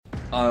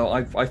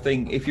I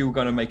think if you were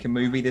going to make a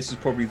movie, this is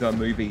probably the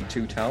movie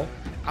to tell.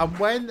 And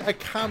when a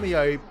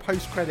cameo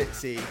post-credit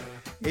scene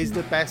is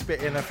the best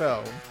bit in a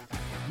film,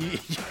 you,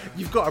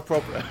 you've got a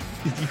problem.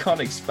 You can't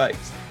expect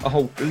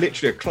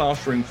literally a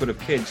classroom full of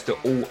kids to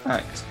all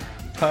act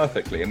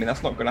perfectly. I mean,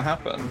 that's not going to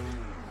happen.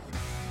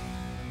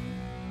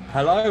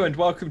 Hello and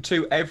welcome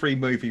to Every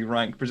Movie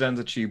Rank,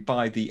 presented to you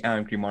by the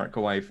Angry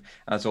Microwave.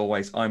 As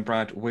always, I'm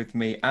Brad. With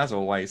me, as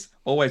always,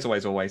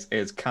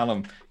 is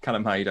Callum.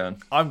 Callum, how you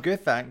doing? I'm good,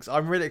 thanks.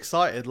 I'm really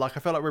excited. I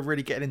feel like we're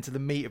really getting into the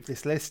meat of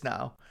this list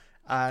now.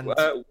 And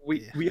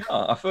we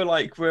are. I feel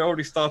like we're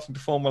already starting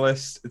to form a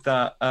list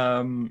that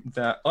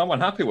that I'm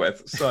unhappy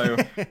with. So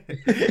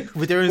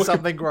we're doing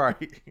something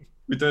right.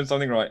 We're doing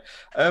something right.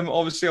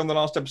 Obviously, on the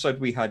last episode,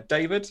 we had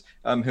David,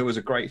 who was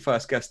a great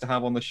first guest to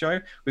have on the show.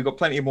 We've got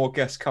plenty more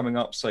guests coming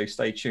up, so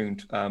stay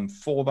tuned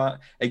for that.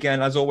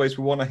 Again, as always,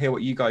 we want to hear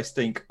what you guys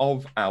think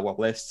of our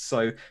list.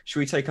 So should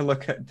we take a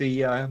look at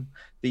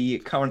the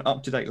current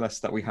up-to-date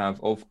list that we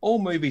have of all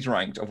movies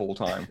ranked of all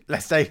time?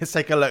 Let's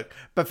take a look.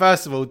 But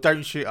first of all,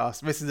 don't shoot us.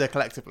 This is a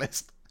collective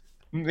list.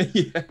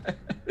 Yeah,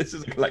 this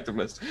is a collective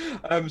list.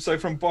 So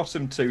from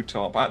bottom to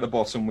top, at the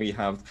bottom we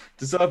have,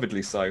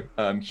 deservedly so,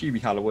 Hubie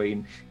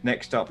Halloween.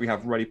 Next up we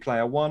have Ready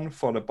Player One,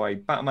 followed by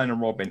Batman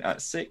and Robin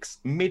at 6,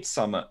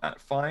 Midsummer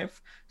at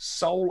 5,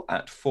 Soul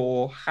at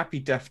 4, Happy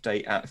Death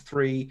Day at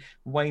 3,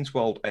 Wayne's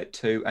World at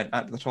 2, and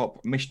at the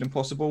top, Mission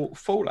Impossible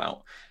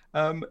Fallout.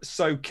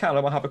 So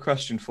Callum, I have a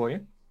question for you.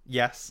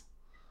 Yes.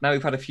 Now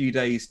we've had a few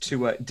days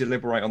to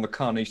deliberate on the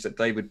carnage that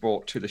David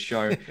brought to the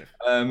show.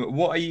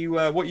 What are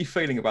you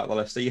feeling about the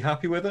list? Are you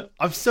happy with it?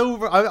 I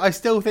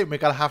still think we're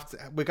gonna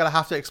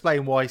have to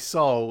explain why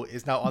Soul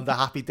is now on the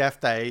Happy Death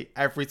Day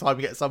every time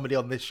we get somebody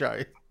on this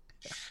show.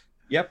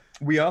 Yep,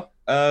 we are.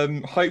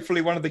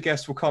 Hopefully one of the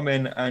guests will come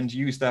in and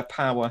use their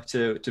power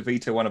to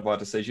veto one of our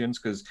decisions,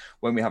 because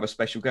when we have a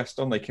special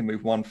guest on, they can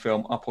move one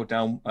film up or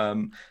down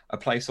a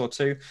place or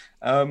two.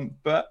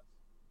 But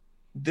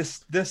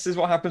this is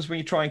what happens when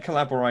you try and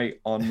collaborate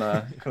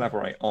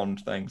on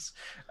things.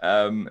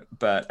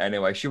 But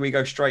anyway, should we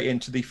go straight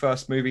into the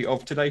first movie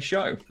of today's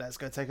show? Let's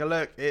go take a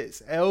look.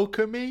 It's El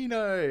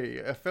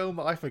Camino, a film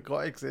that I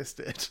forgot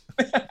existed.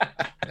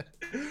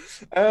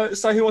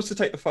 So who wants to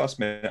take the first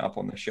minute up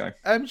on this show?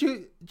 Do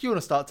you want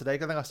to start today? I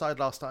think I started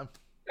last time.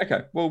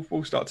 Okay,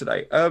 we'll start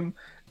today.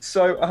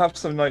 So I have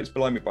some notes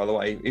below me, by the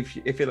way.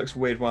 If it looks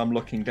weird while I'm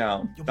looking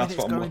down, that's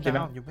what I'm looking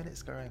at. Your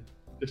minute's going.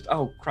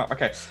 Oh crap,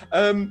 okay.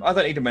 I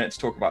don't need a minute to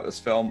talk about this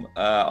film.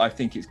 I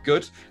think it's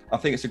good. I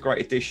think it's a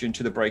great addition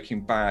to the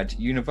Breaking Bad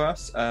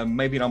universe.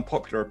 Maybe an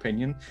unpopular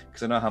opinion,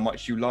 because I know how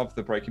much you love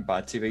the Breaking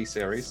Bad TV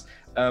series.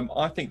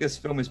 I think this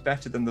film is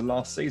better than the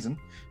last season.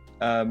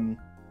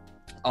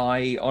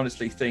 I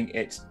honestly think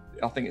it's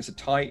a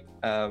tight,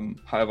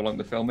 however long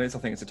the film is, I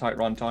think it's a tight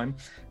runtime.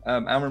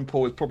 Aaron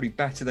Paul is probably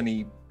better than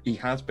he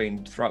has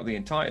been throughout the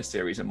entire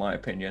series, in my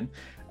opinion.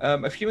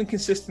 A few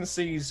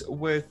inconsistencies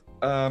with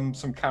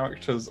some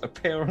characters'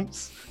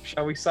 appearance,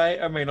 shall we say.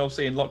 I mean,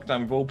 obviously in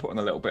lockdown we've all put on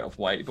a little bit of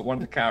weight, but one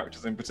of the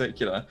characters in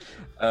particular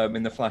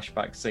in the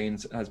flashback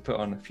scenes has put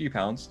on a few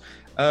pounds.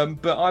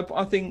 But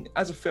I think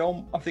as a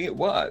film, I think it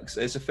works.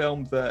 It's a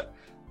film that,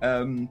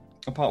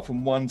 apart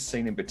from one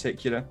scene in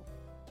particular,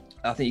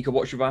 I think you could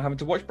watch without having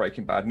to watch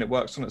Breaking Bad, and it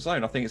works on its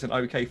own. I think it's an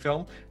okay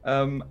film,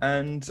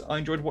 and I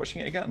enjoyed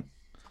watching it again.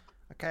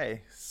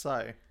 Okay,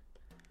 so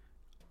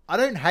I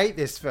don't hate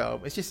this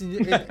film. It's just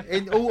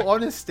in all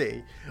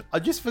honesty, I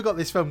just forgot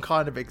this film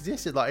kind of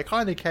existed. It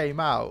kind of came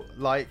out.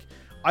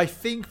 I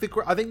think the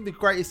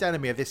greatest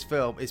enemy of this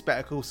film is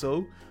Better Call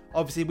Saul.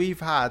 Obviously, we've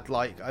had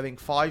I think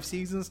 5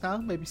 seasons now,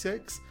 maybe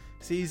 6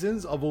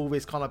 seasons of all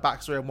this kind of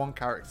backstory on one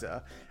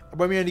character.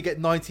 When we only get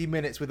 90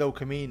 minutes with El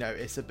Camino,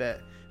 it's a bit.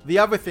 The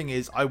other thing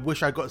is, I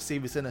wish I got to see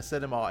this in a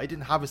cinema. I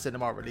didn't have a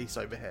cinema release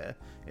over here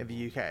in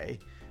the UK,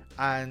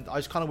 and I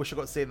just kind of wish I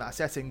got to see it in that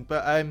setting.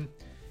 But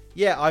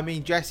yeah, I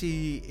mean,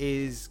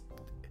 he's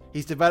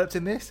developed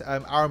in this.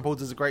 Aaron Paul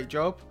does a great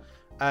job.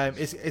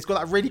 It's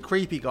got that really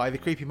creepy guy, the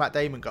creepy Matt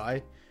Damon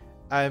guy.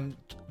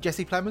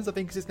 Jesse Plemons, I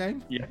think is his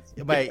name. Yes.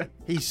 Mate,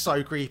 he's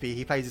so creepy.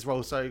 He plays his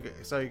role so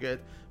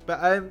good.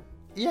 But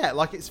yeah,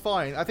 it's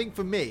fine. I think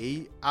for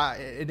me,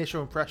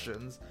 initial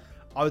impressions,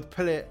 I would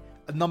put it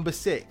at number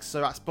 6. So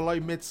that's below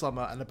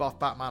Midsummer and above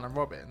Batman and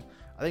Robin.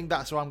 I think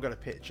that's where I'm going to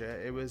pitch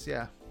it. It was,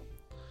 yeah.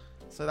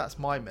 So that's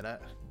my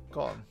minute.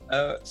 Go on.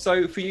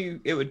 So for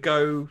you, it would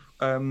go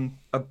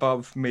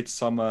above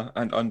Midsummer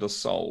and under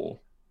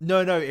Soul.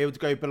 No, it would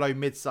go below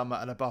Midsummer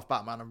and above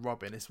Batman and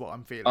Robin is what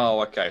I'm feeling.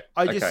 Oh, okay.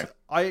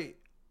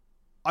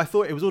 I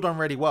thought it was all done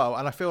really well,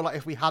 and I feel like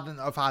if we hadn't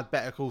have had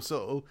Better Call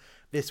Saul,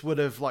 this would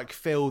have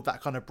filled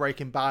that kind of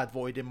Breaking Bad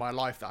void in my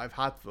life that I've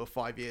had for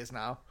 5 years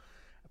now.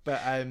 But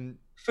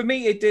for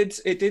me, it did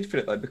fill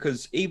it though,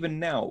 because even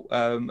now,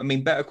 I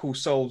mean, Better Call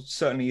Saul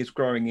certainly is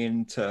growing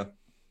into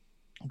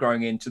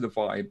the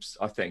vibes,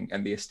 I think,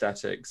 and the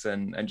aesthetics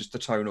and just the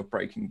tone of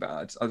Breaking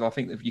Bad. I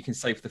think that you can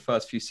say for the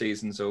first few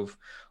seasons of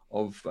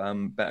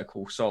Better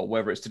Call Saul,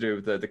 whether it's to do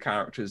with the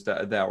characters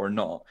that are there or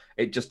not,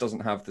 it just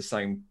doesn't have the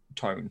same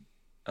tone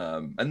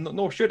and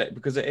nor should it,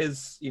 because it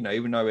is,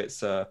 even though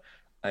it's a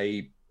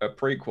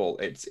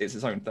prequel, it's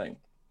its own thing.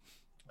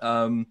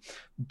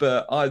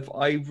 But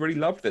I really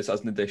loved this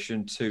as an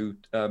addition to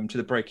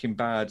the Breaking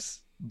Bad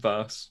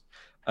verse.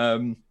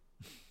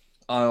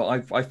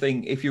 I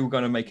think if you were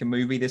going to make a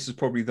movie, this is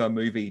probably the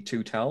movie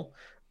to tell.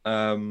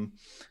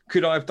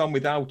 Could I have done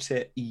without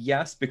it?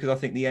 Yes, because I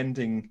think the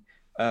ending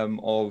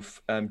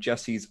of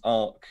Jesse's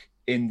arc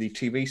in the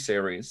TV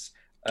series,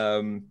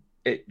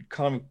 it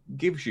kind of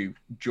gives you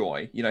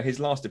joy. His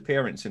last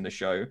appearance in the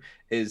show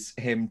is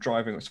him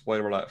driving.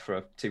 Spoiler alert for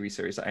a TV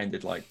series that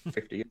ended like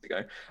 50 years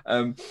ago.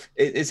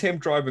 It's him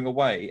driving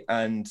away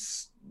and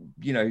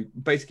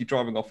basically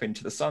driving off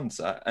into the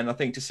sunset. And I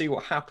think to see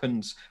what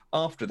happens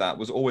after that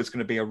was always going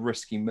to be a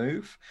risky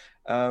move.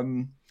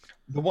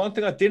 The one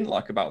thing I didn't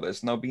like about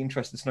this, and I'll be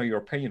interested to know your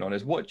opinion on,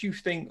 is what do you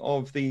think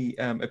of the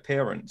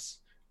appearance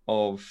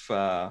of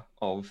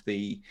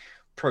the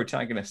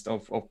protagonist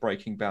of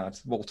Breaking Bad,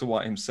 Walter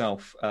White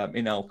himself,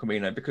 in El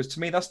Camino? Because to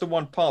me, that's the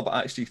one part that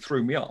actually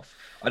threw me off.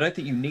 I don't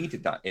think you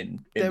needed that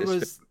in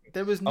this film.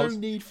 There was no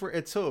need for it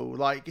at all.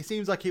 Like, it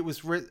seems like it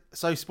was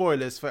so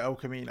spoilers for El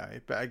Camino,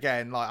 but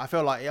again, like I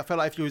feel like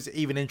if you was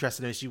even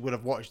interested in this, you would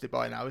have watched it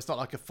by now. It's not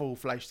like a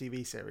full-fledged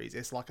TV series.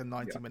 It's like a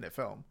 90-minute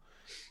film.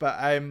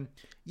 But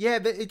yeah,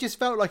 it just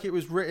felt like it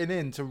was written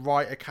in to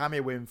write a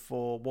cameo in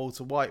for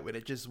Walter White when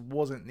it just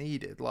wasn't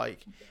needed.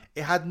 Like,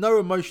 it had no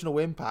emotional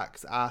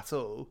impact at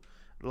all.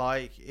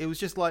 Like, it was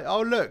just like,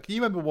 oh look,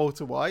 you remember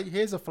Walter White?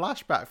 Here's a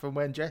flashback from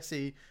when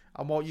Jesse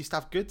and Walt used to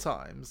have good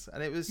times.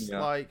 And it was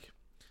like,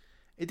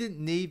 it didn't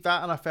need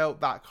that, and I felt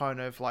that kind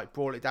of like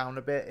brought it down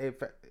a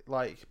bit.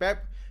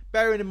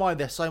 Bearing in mind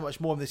there's so much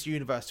more in this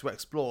universe to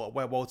explore,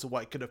 where Walter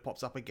White could have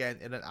popped up again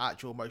in an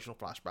actual emotional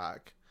flashback.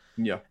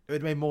 Yeah, it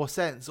would have made more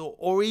sense,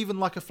 or even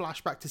like a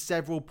flashback to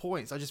several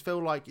points. I just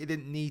feel like it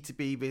didn't need to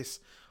be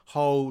this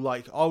whole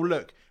like, oh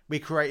look, we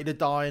created a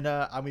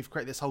diner and we've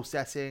created this whole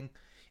setting.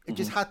 It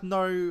just had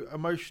no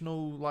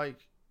emotional I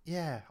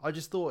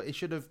just thought it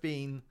should have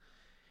been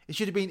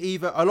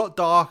either a lot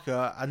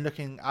darker and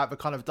looking at the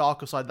kind of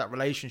darker side of that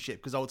relationship,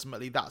 because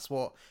ultimately that's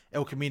what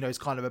El Camino is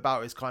kind of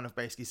about, is kind of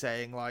basically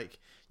saying like,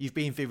 you've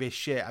been through this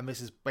shit and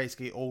this is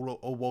basically all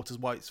Walter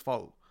White's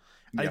fault.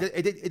 And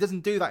it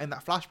doesn't do that in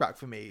that flashback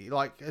for me.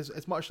 Like,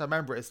 as much as I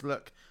remember it, it's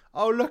look,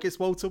 it's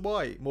Walter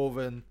White, more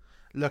than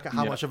look at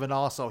how much of an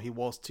arsehole he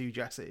was to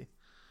Jesse.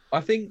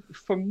 I think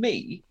for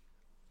me,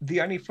 the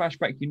only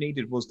flashback you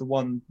needed was the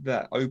one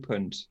that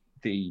opened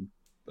the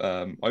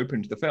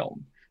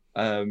film,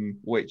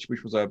 which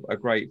was a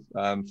great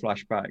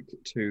flashback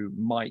to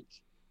Mike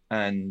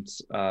and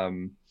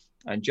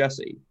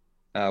Jesse,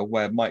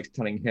 where Mike's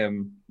telling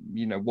him,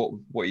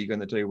 what are you going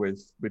to do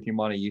with your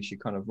money? You should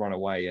kind of run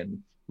away and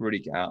really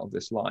get out of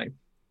this life,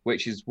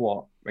 which is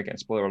what, again,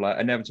 spoiler alert,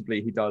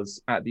 inevitably he does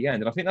at the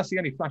end. And I think that's the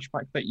only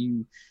flashback that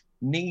you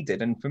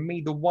needed. And for me,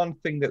 the one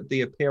thing that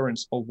the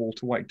appearance of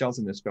Walter White does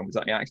in this film is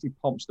that it actually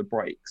pumps the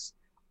brakes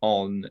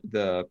on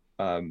the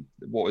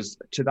what was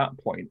to that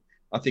point,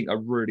 I think, a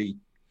really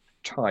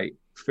tight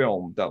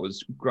film that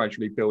was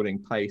gradually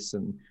building pace,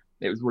 and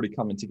it was really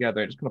coming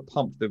together. It just kind of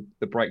pumped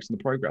the brakes and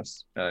the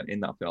progress in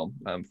that film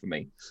for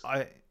me.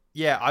 I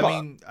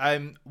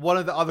mean, one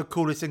of the other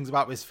coolest things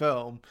about this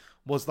film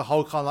was the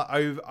whole kind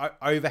of like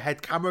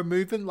overhead camera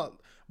movement, like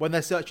when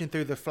they're searching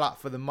through the flat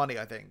for the money,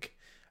 I think.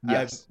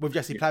 Yes. With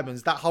Jesse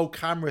Plemons, that whole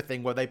camera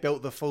thing where they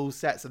built the full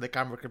set so the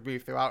camera could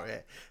move throughout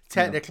it.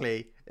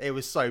 Technically, it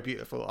was so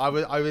beautiful. I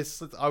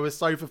was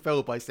so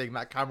fulfilled by seeing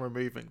that camera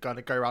movement kind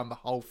of go around the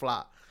whole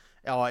flat.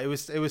 Oh, it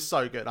was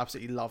so good.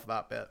 Absolutely love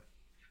that bit.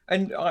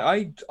 And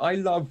I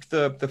loved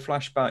the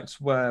flashbacks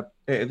where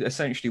it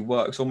essentially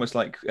works almost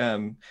like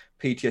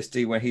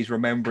PTSD, where he's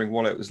remembering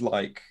what it was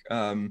like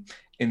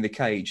in the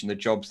cage and the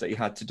jobs that he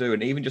had to do,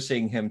 and even just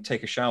seeing him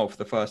take a shower for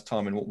the first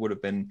time in what would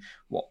have been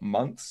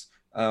months.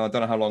 I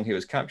don't know how long he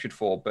was captured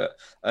for, but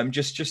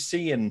just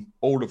seeing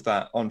all of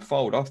that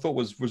unfold, I thought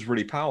was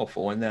really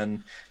powerful. And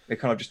then it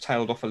kind of just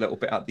tailed off a little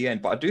bit at the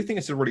end. But I do think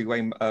it's a really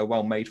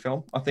well-made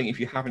film. I think if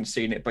you haven't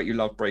seen it, but you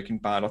love Breaking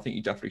Bad, I think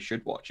you definitely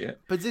should watch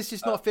it. But does this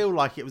just not feel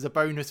like it was a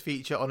bonus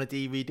feature on a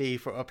DVD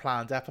for a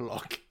planned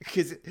epilogue?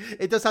 Because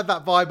it does have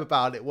that vibe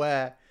about it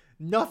where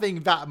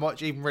nothing that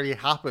much even really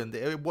happened.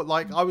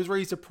 I was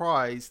really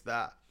surprised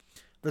that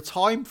the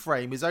time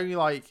frame is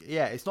only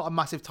it's not a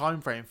massive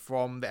time frame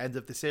from the end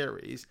of the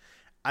series,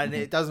 and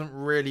it doesn't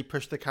really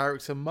push the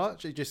character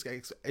much. It just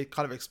it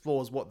kind of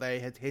explores what they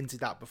had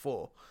hinted at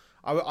before.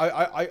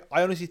 I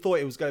honestly thought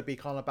it was going to be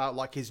kind of about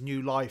like his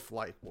new life.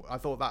 Like, I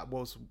thought that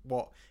was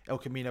what El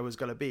Camino was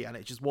going to be, and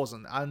it just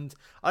wasn't. And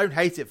I don't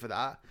hate it for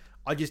that.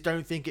 I just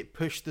don't think it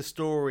pushed the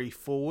story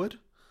forward.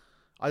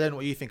 I don't know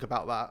what you think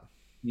about that.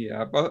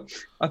 Yeah, but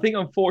I think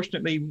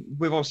unfortunately,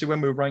 when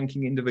we're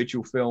ranking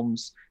individual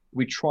films,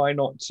 we try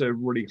not to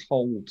really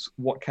hold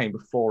what came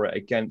before it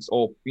against,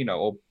 or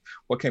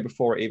what came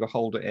before it, either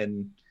hold it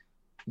in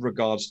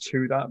regards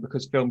to that,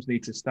 because films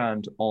need to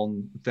stand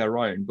on their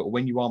own. But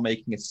when you are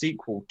making a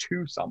sequel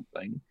to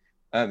something,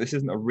 this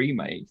isn't a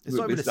remake. It's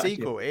not even a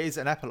sequel, it is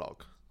an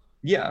epilogue.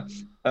 Yeah,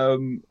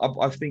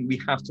 I think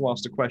we have to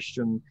ask the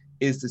question: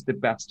 is this the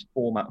best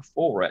format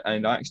for it?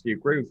 And I actually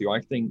agree with you.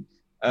 I think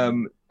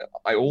um,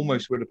 I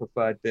almost would have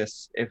preferred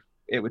this if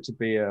it were to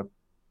be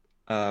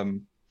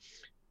um,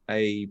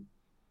 a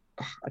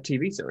a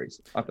TV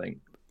series. I think.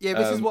 Yeah,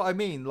 this is Um, what I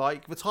mean.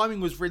 Like, the timing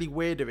was really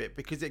weird of it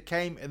because it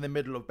came in the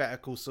middle of Better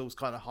Call Saul's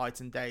kind of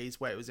heightened days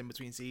where it was in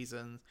between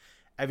seasons.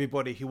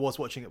 Everybody who was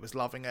watching it was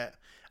loving it.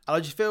 And I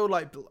just feel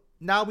like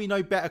now we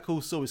know Better Call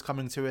Saul is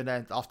coming to an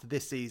end after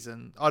this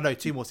season. Oh, no,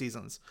 2 more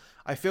seasons.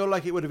 I feel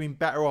like it would have been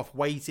better off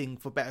waiting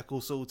for Better Call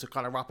Saul to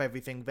kind of wrap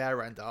everything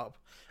their end up.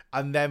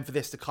 And then for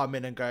this to come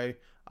in and go,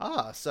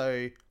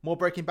 so more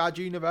Breaking Bad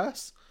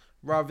universe?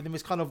 Rather than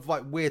this kind of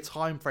like weird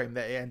time frame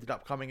that it ended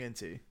up coming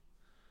into.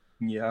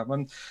 yeah,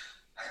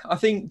 I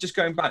think just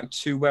going back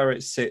to where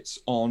it sits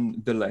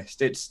on the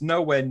list, it's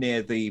nowhere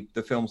near the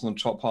films on the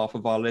top half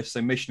of our list.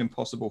 So Mission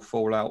Impossible,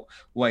 Fallout,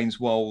 Wayne's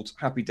World,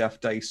 Happy Death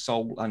Day,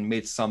 Soul, and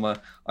Midsummer,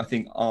 I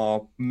think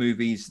are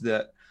movies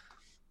that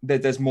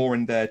there's more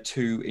in there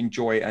to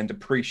enjoy and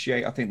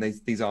appreciate. I think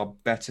these are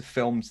better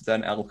films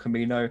than El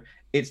Camino.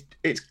 It's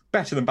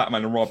better than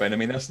Batman and Robin. I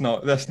mean, that's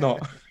not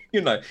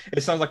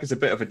it sounds like it's a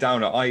bit of a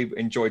downer. I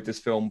enjoyed this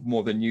film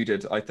more than you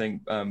did, I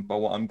think, by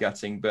what I'm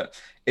getting, but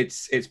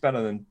it's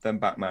better than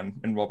Batman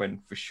and Robin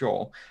for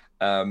sure.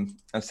 And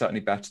certainly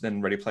better than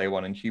Ready Player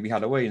One and Hubie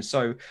Halloween.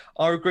 So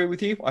I agree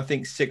with you. I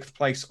think sixth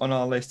place on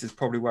our list is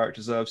probably where it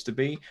deserves to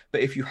be.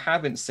 But if you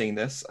haven't seen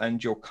this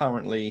and you're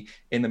currently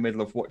in the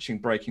middle of watching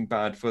Breaking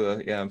Bad for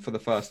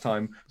the first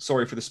time,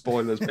 sorry for the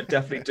spoilers, but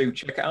definitely do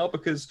check it out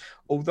because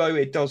although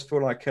it does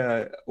feel like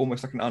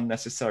almost like an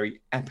unnecessary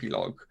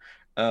epilogue,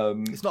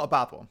 It's not a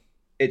bad one.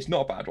 it's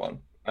not a bad one.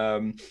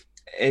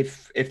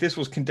 If this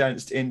was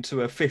condensed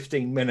into a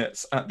 15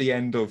 minutes at the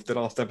end of the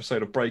last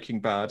episode of Breaking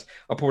Bad,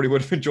 I probably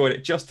would have enjoyed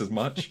it just as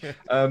much.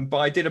 But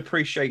I did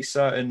appreciate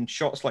certain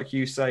shots, like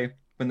you say,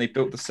 when they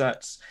built the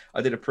sets.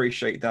 I did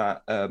appreciate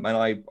that, and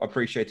I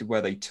appreciated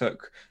where they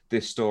took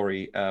this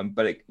story.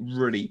 But it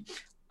really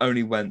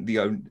only went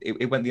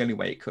it went the only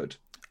way it could.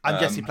 And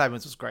Jesse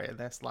Plemons was great in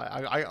this. Like,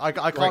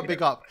 I can't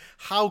pick up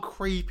how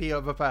creepy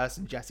of a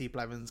person Jesse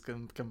Plemons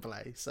can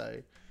play.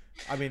 So,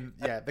 I mean,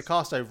 yeah, the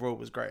cast overall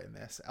was great in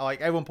this. Like,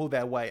 everyone pulled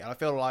their weight, and I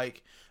feel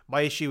like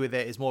my issue with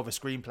it is more of a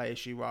screenplay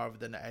issue rather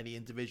than any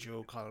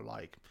individual kind of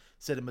like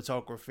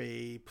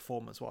cinematography,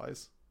 performance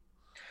wise.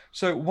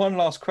 So one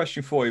last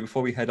question for you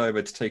before we head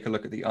over to take a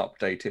look at the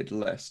updated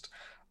list.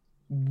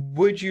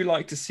 Would you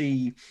like to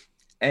see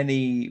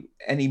any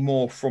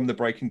more from the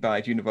Breaking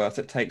Bad universe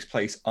that takes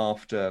place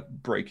after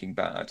Breaking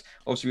Bad?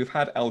 Obviously, we've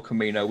had El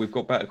Camino, we've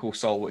got Better Call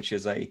Saul, which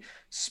is a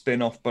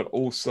spin-off, but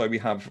also we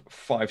have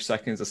 5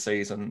 seconds a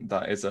season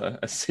that is a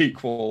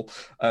sequel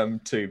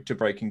to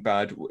Breaking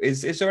Bad.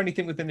 Is there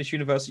anything within this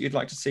universe that you'd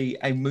like to see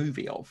a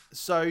movie of?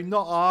 So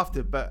not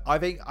after, but I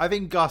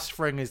think Gus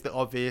Fring is the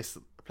obvious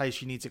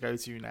place you need to go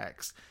to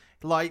next.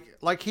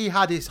 Like he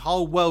had his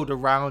whole world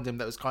around him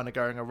that was kind of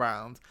going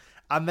around.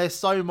 And there's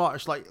so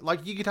much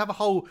like you could have a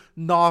whole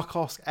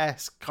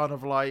Narcos-esque kind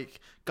of like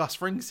Gus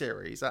Fring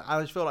series, and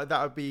I just feel like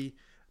that would be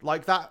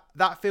like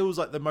that feels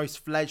like the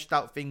most fledged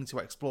out thing to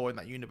explore in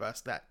that universe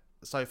that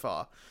so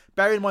far.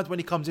 Bear in mind when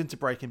he comes into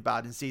Breaking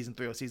Bad in season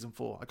 3 or season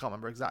 4, I can't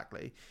remember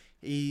exactly.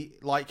 He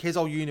like his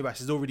whole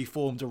universe is already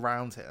formed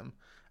around him,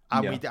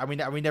 and Yeah.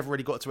 we never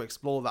really got to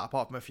explore that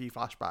apart from a few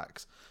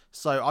flashbacks.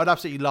 So I'd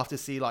absolutely love to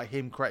see like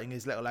him creating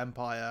his little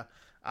empire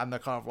and the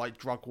kind of like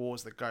drug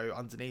wars that go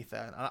underneath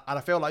there. And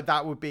I feel like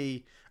that would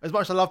be, as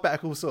much as I love Better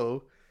Call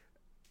Saul,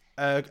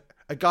 a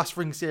Gus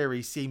Fring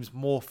series seems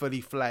more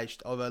fully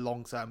fledged of a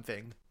long term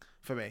thing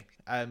for me.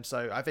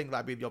 So I think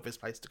that'd be the obvious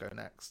place to go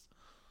next.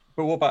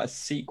 But what about a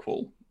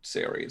sequel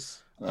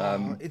series?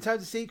 In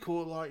terms of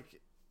sequel,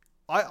 like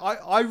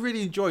I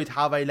really enjoyed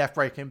how they left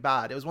Breaking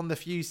Bad. It was one of the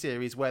few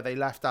series where they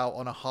left out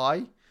on a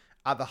high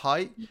at the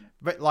height,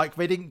 but like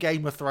they didn't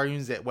Game of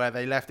Thrones it where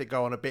they left it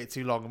go on a bit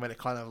too long and then it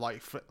kind of like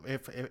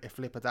it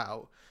flippered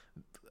out.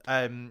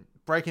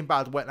 Breaking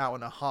Bad went out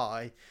on a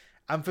high,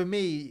 and for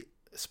me,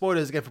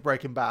 spoilers again for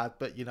Breaking Bad,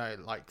 but you know,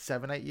 like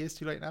 7-8 years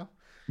too late now.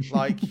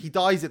 Like he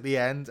dies at the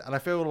end, and I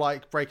feel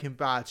like Breaking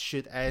Bad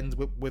should end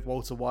with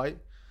Walter White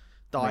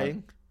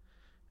dying.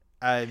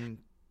 And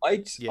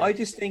yeah, I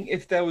just think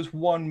if there was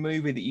one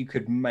movie that you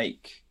could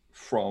make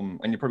from,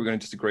 and you're probably going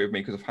to disagree with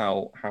me because of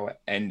how it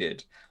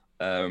ended,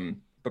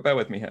 but bear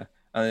with me here,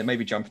 and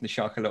maybe jumping the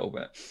shark a little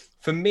bit.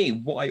 For me,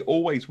 what I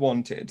always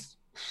wanted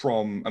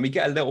from, and we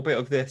get a little bit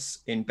of this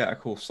in Better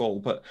Call Saul,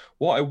 but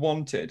what I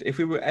wanted, if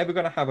we were ever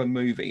going to have a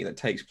movie that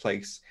takes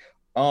place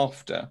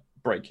after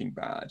Breaking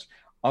Bad,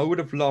 I would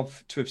have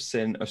loved to have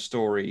seen a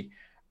story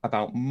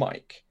about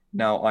Mike.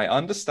 Now, I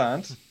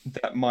understand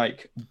that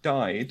Mike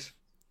died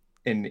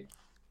in.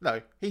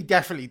 no, he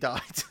definitely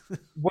died.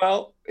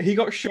 Well, he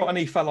got shot and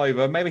he fell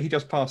over. Maybe he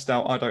just passed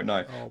out. I don't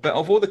know. Oh, But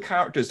of all the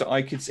characters that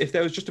I could, if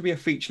there was just to be a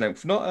feature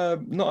length, not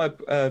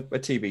a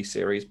TV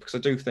series, because I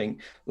do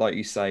think, like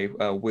you say,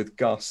 with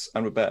Gus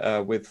and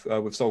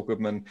with Saul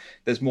Goodman,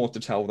 there's more to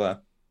tell there.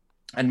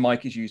 and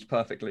Mike is used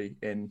perfectly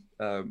in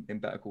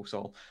Better Call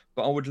Saul.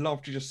 But I would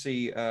love to just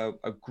see a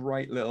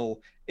great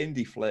little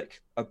indie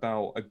flick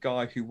about a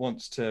guy who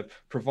wants to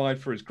provide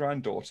for his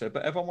granddaughter,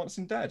 but everyone wants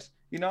him dead.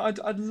 You know,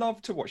 I'd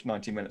love to watch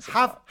 90 minutes of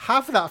that.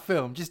 Have that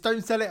film. Just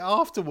don't sell it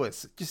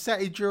afterwards. Just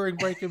set it during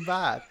Breaking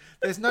Bad.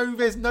 There's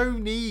no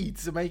need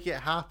to make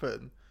it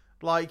happen.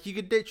 Like, you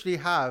could literally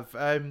have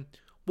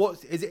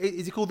what is it?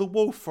 Is it called The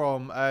Wolf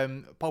from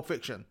Pulp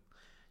Fiction?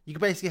 You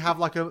could basically have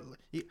like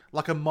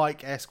a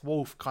Mike-esque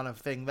wolf kind of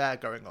thing there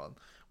going on,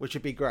 which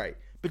would be great.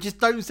 But just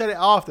don't set it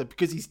after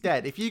because he's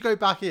dead. If you go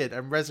back in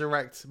and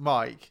resurrect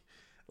Mike,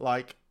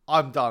 like,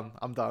 I'm done.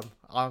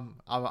 I'm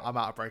out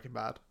of Breaking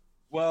Bad.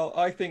 Well,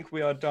 I think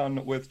we are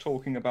done with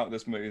talking about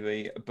this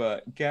movie,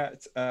 but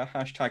get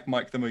hashtag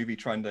Mike the movie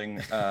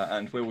trending,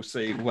 and we will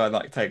see where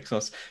that takes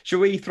us. Shall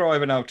we throw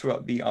over now to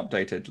the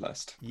updated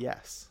list?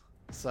 Yes.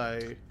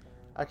 So,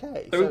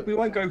 okay. So we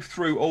won't go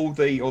through all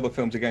the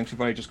films again, because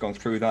we've already just gone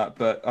through that.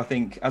 But I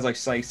think, as I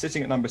say,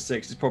 sitting at number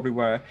 6 is probably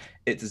where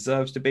it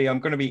deserves to be. I'm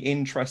going to be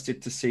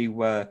interested to see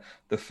where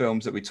the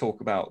films that we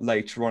talk about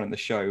later on in the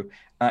show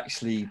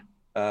actually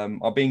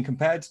are being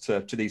compared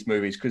to these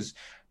movies, because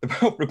the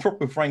problem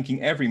with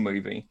ranking every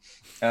movie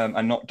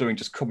and not doing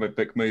just comic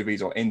book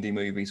movies or indie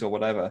movies or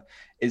whatever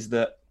is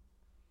that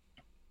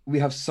we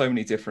have so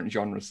many different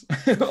genres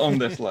on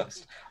this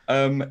list.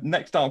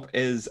 Next up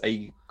is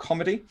a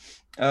comedy.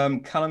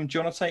 Callum, do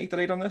you want to take the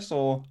lead on this,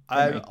 or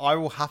I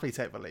will happily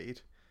take the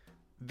lead.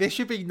 This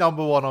should be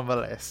number 1 on the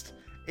list.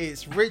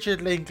 It's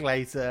Richard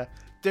Linklater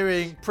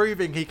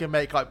proving he can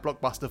make like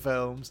blockbuster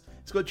films.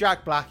 It's got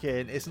Jack Black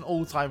in. It's an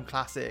all-time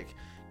classic,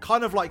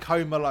 kind of like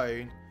Home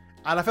Alone.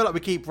 And I feel like we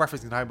keep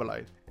referencing Home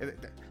Alone,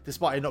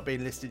 despite it not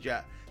being listed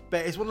yet.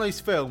 But it's one of those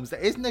films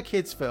that isn't a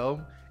kid's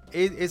film,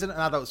 it isn't an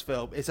adult's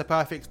film. It's a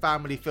perfect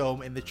family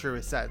film in the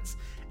truest sense.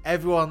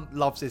 Everyone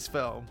loves this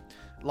film.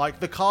 Like,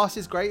 the cast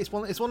is great. It's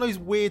one of those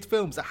weird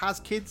films that has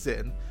kids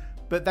in,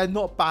 but they're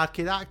not bad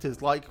kid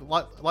actors. Like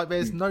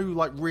there's no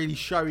like really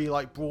showy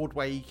like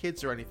Broadway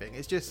kids or anything.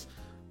 It's just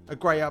a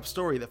great up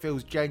story that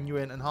feels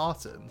genuine and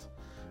heartened.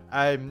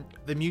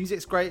 The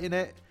music's great in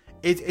it.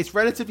 It's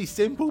relatively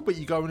simple, but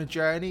you go on a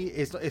journey.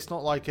 It's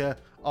not like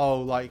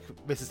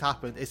this has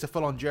happened. It's a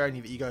full-on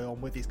journey that you go on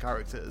with these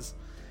characters,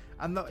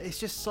 and it's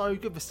just so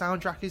good. The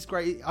soundtrack is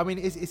great. I mean,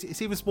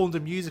 it's even spawned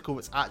a musical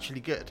that's actually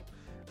good.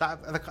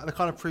 That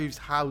kind of proves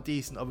how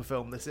decent of a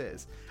film this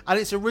is, and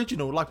it's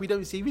original. Like, we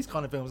don't see these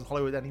kind of films in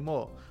Hollywood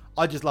anymore.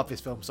 I just love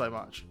this film so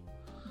much.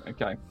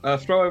 Okay,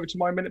 throw over to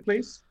my minute,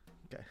 please.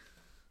 Okay,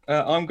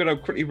 I'm going to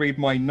quickly read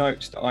my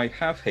notes that I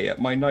have here.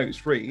 My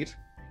notes read: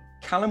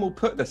 Callum will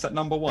put this at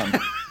number 1.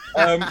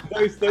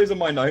 Those are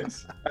my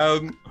notes.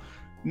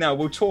 Now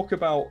we'll talk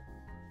about.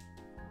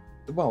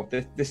 Well,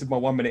 this is my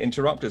 1 minute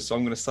interrupter, so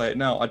I'm going to say it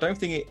now. I don't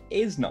think it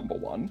is number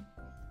 1.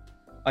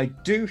 I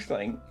do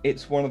think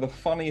it's one of the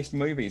funniest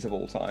movies of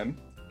all time.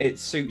 It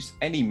suits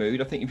any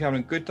mood. I think if you're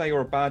having a good day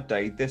or a bad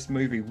day, this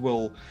movie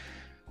will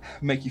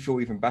make you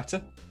feel even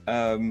better.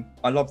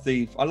 I love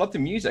the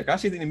music. I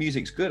actually think the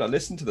music's good. I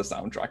listened to the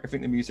soundtrack. I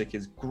think the music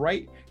is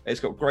great. It's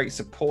got great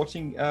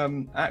supporting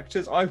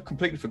actors. I've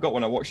completely forgot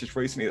when I watched this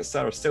recently that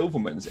Sarah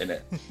Silverman's in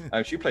it.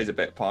 She plays a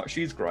bit part.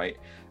 She's great.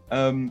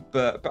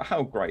 But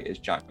how great is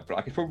Jack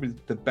Black? It's probably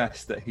the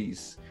best that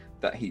he's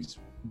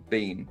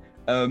been.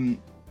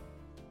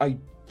 I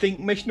think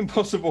Mission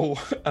Impossible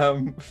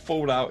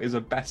Fallout is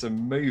a better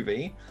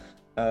movie.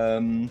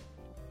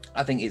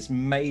 I think it's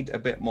made a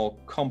bit more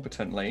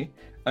competently,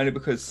 only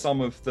because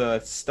some of the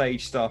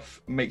stage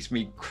stuff makes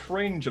me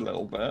cringe a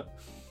little bit.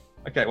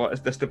 Okay, well,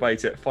 let's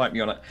debate it. Fight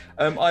me on it.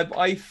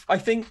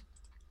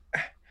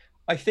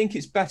 I think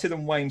it's better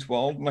than Wayne's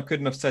World, and I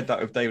couldn't have said that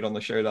with David on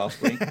the show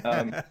last week.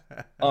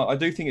 I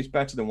do think it's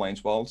better than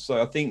Wayne's World, so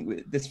I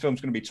think this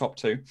film's going to be top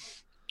 2.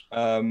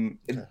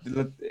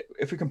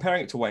 If we're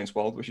comparing it to Wayne's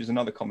World, which is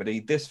another comedy,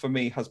 this for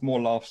me has more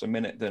laughs a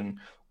minute than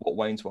what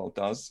Wayne's World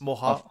does. More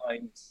heart.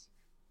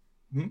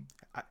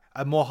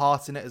 More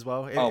heart in it as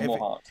well. More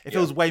heart. It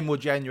feels way more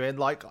genuine.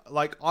 Like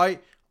I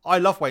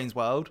love Wayne's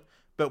World,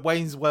 but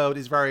Wayne's World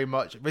is very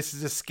much, this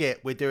is a skit,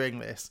 we're doing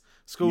this.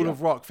 School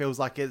of Rock feels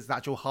like it's an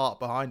actual heart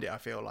behind it. I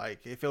feel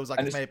like it feels like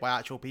it's made by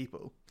actual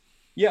people.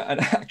 Yeah, and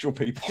actual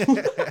people.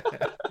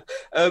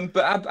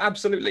 But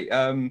absolutely,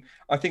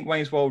 I think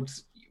Wayne's World,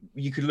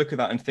 you could look at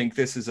that and think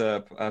this is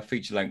a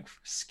feature-length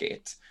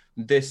skit.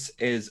 This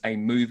is a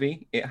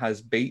movie. It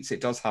has beats. It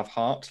does have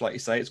heart, like you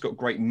say. It's got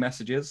great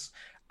messages.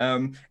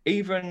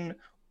 Even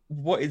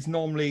what is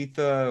normally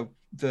the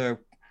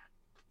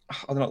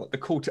I don't know, the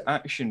call to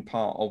action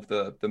part of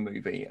the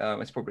movie.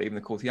 It's probably even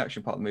the call to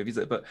action part of the movie, is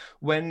it? But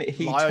when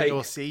he takes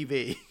your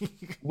CV,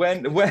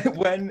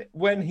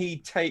 when he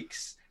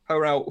takes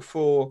her out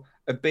for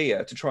a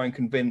beer to try and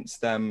convince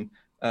them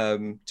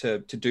to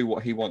do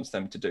what he wants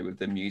them to do with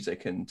the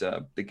music and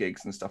the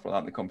gigs and stuff like that,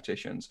 and the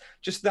competitions.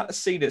 Just that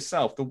scene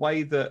itself, the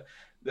way that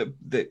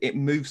it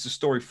moves the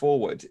story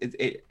forward.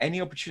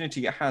 Any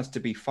opportunity it has to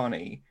be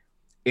funny,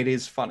 it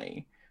is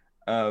funny.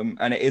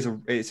 And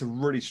it's a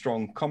really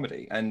strong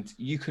comedy, and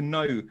you can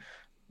know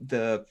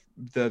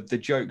the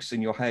jokes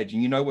in your head,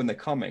 and you know when they're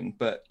coming,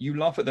 but you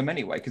laugh at them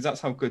anyway because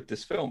that's how good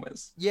this film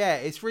is. Yeah,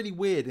 it's really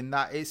weird in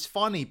that it's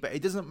funny, but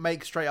it doesn't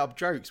make straight up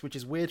jokes, which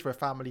is weird for a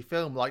family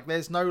film. Like,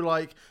 there's no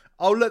like,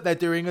 oh look, they're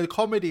doing a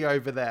comedy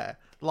over there.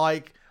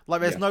 Like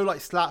there's no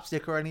like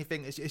slapstick or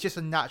anything. It's just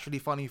a naturally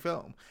funny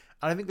film,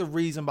 and I think the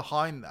reason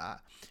behind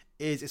that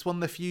is it's one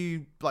of the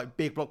few like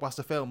big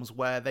blockbuster films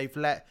where they've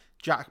let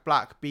Jack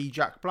Black be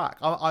Jack Black.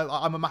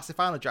 I'm a massive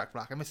fan of Jack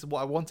Black, and this is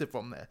what I wanted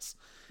from this.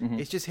 Mm-hmm.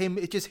 It's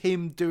just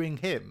him doing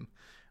him,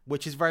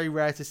 which is very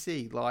rare to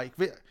see. Like,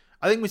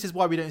 I think this is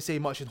why we don't see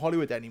much in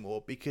Hollywood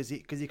anymore, because he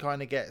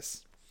kind of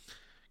gets,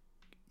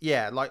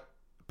 like,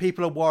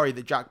 people are worried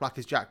that Jack Black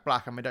is Jack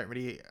Black and we don't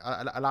really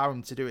allow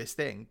him to do his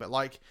thing. But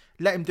like,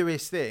 let him do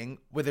his thing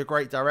with a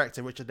great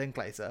director, Richard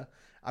Linklater,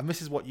 and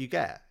this is what you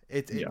get.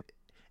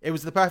 It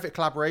was the perfect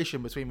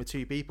collaboration between the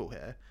two people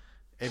here,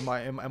 in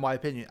my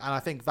opinion, and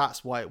I think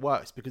that's why it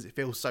works, because it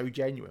feels so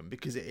genuine,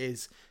 because it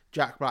is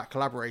Jack Black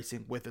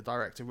collaborating with the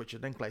director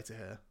Richard Linklater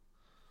here.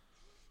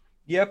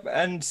 Yep,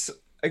 and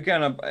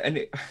again,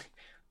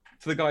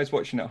 for the guys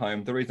watching at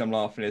home, the reason I'm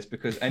laughing is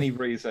because any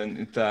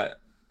reason that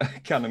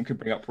Callum could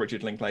bring up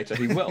Richard Linklater,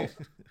 he will.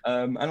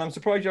 And I'm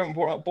surprised you haven't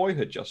brought up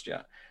Boyhood just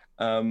yet.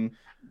 And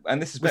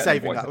this is we're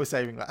saving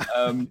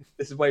that.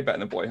 This is way better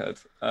than Boyhood.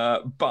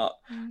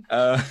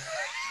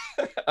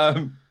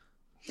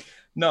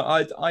 No,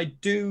 I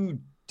do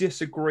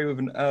disagree with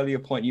an earlier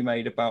point you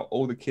made about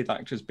all the kid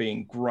actors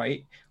being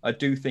great. I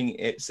do think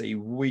it's a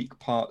weak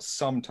part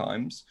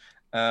sometimes,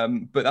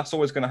 but that's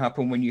always going to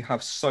happen when you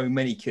have so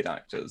many kid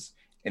actors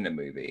in a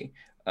movie.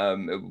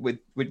 With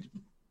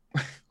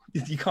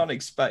you can't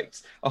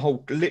expect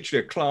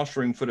literally a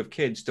classroom full of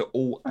kids to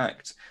all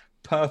act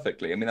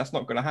perfectly. I mean, that's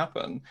not going to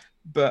happen.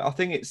 But I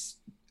think it's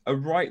a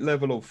right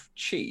level of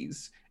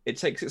cheese. It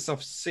takes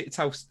itself seriously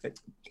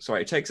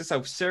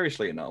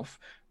enough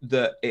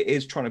that it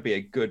is trying to be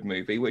a good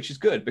movie, which is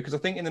good, because I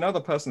think in another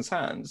person's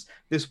hands,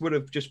 this would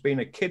have just been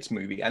a kids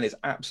movie, and it's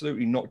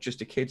absolutely not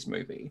just a kids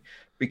movie,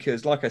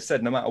 because like I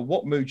said, no matter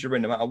what mood you're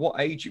in, no matter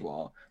what age you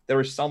are, there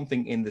is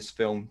something in this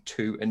film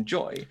to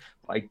enjoy.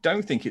 I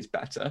don't think it's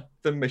better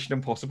than Mission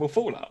Impossible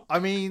Fallout. I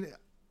mean,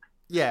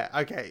 yeah,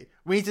 okay,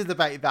 we need to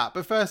debate that,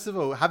 but first of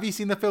all, have you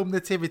seen the film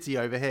Nativity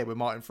over here with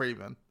Martin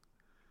Freeman?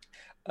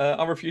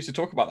 I refuse to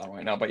talk about that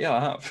right now, but yeah, I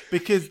have.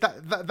 Because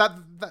that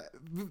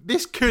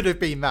this could have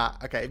been that.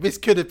 Okay, this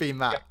could have been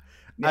that.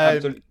 Yeah,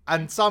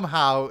 and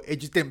somehow it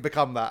just didn't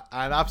become that.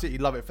 And I absolutely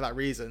love it for that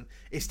reason.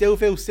 It still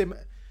feels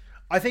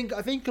I think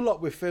a lot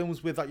with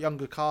films with like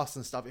younger casts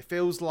and stuff, it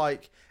feels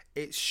like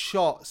it's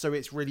shot so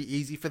it's really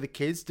easy for the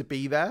kids to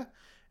be there.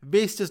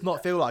 This does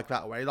not feel like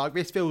that way. Like,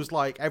 this feels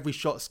like every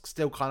shot's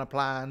still kind of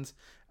planned,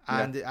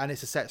 and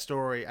it's a set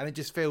story, and it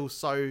just feels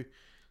so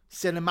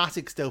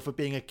cinematic still for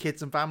being a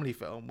kids and family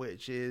film,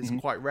 which is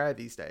quite rare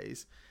these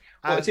days.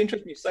 Well, it's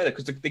interesting you say that,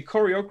 because the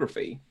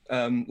choreography,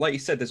 like you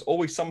said, there's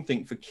always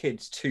something for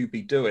kids to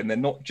be doing. They're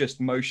not just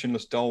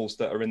motionless dolls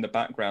that are in the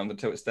background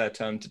until it's their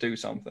turn to do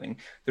something.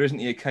 There isn't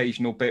the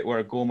occasional bit where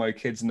a Gormo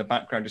kid's in the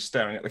background just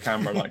staring at the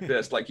camera like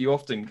this, like you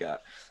often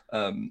get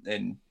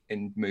in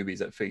movies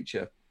that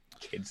feature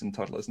kids and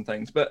toddlers and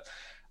things. But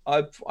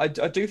I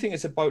do think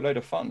it's a boatload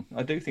of fun.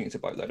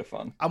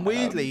 And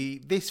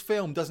weirdly, this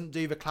film doesn't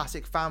do the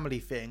classic family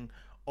thing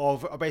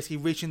of basically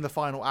reaching the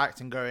final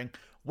act and going,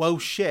 well,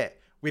 shit,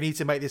 we need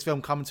to make this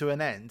film come to an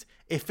end.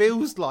 It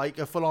feels like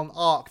a full-on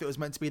arc that was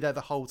meant to be there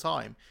the whole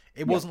time.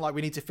 It wasn't like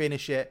we need to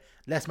finish it,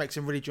 let's make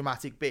some really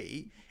dramatic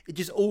beat. It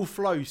just all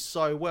flows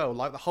so well.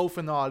 Like, the whole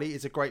finale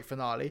is a great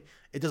finale.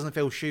 It doesn't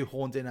feel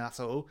shoehorned in at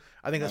all.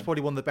 I think that's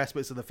probably one of the best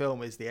bits of the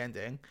film is the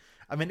ending.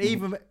 I mean,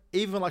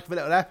 even like the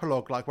little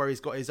epilogue, like where he's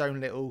got his own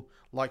little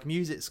like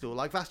music school,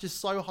 like that's just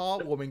so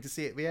heartwarming to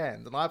see at the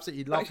end, and I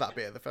absolutely love that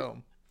bit of the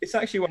film. It's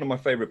actually one of my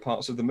favorite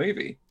parts of the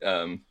movie,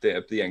 the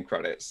end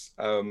credits,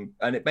 and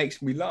it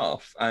makes me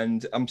laugh,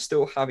 and I'm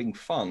still having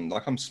fun.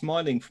 Like, I'm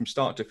smiling from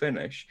start to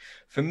finish.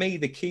 For me,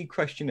 the key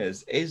question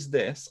is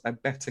this a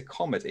better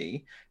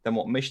comedy than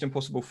what Mission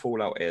Impossible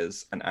Fallout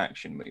is, an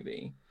action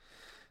movie?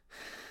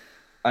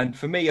 And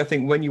for me, I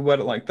think when you word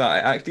it like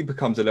that, it actually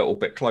becomes a little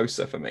bit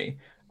closer for me.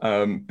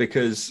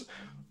 Because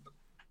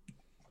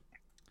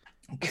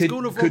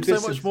School of Rock's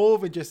so much more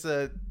than just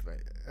a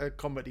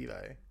comedy,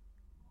 though.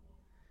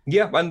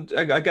 Yeah, and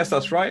I guess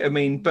that's right. I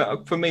mean,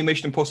 but for me,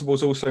 Mission Impossible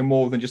is also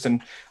more than just a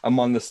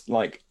mindless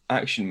like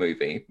action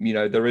movie. You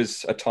know, there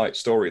is a tight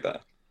story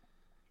there.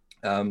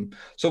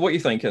 So what are you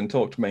thinking?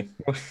 Talk to me.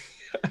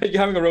 You're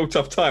having a real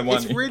tough time,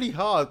 aren't you? It's really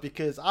hard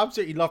because I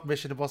absolutely love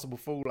Mission Impossible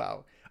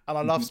Fallout. And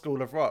I love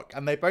School of Rock,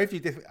 and they both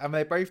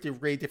do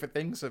really different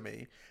things for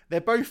me. They're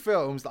both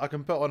films that I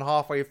can put on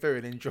halfway through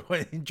and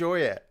enjoy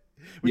it,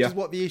 which is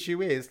what the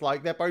issue is.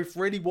 Like, they're both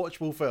really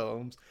watchable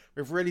films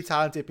with really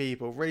talented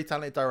people, really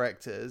talented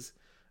directors.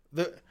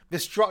 The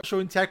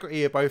structural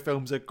integrity of both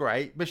films are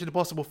great. Mission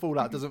Impossible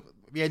Fallout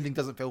the ending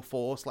doesn't feel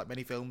forced like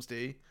many films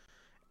do.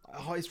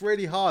 Oh, it's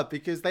really hard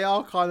because they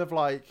are kind of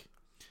like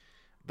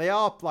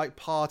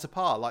par to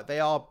par. Like, they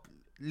are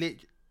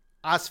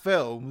as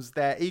films,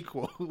 they're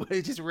equal,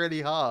 which is really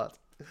hard.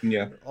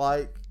 Yeah.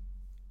 Like,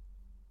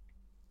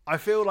 I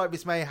feel like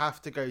this may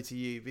have to go to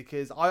you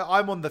because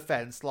I'm on the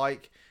fence.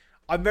 Like,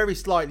 I'm very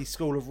slightly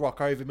School of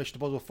Rock over Mission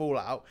Impossible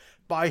Fallout,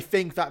 but I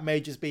think that may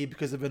just be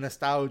because of the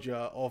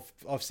nostalgia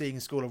of seeing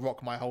School of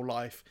Rock my whole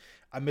life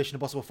and Mission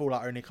Impossible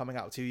Fallout only coming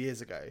out 2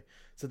 years ago.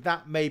 So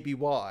that may be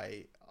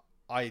why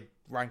I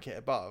rank it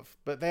above.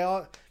 But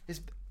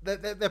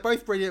they're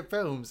both brilliant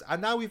films,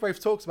 and now we've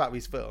both talked about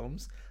these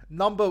films,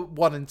 number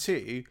 1 and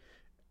 2,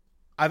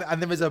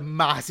 and there is a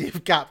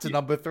massive gap to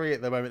number 3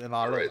 at the moment in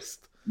our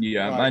list.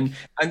 Yeah, like,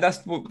 and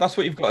that's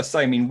what you've got to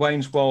say. I mean,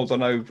 Wayne's World, I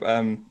know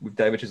with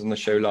David was on the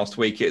show last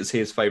week, it's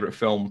his favourite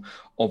film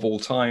of all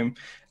time.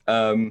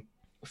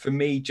 For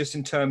me, just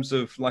in terms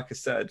of, like I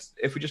said,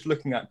 if we're just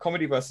looking at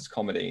comedy versus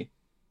comedy,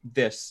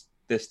 this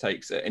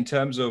takes it. In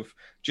terms of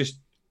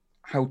just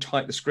how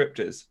tight the script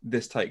is,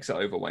 this takes it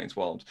over Wayne's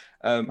World.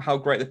 How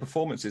great the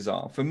performances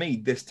are. For me,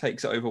 this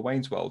takes it over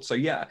Wayne's World. So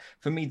yeah,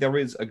 for me, there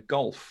is a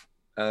gulf,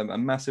 a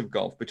massive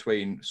gulf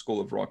between School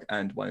of Rock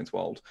and Wayne's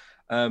World.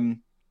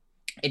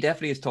 It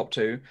definitely is top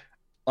 2.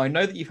 I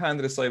know that you've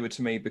handed this over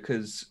to me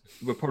because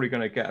we're probably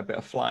going to get a bit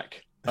of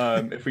flack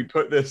if we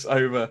put this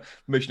over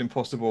Mission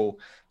Impossible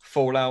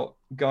Fallout.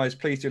 Guys,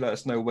 please do let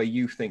us know where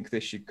you think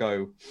this should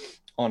go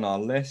on our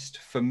list.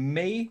 For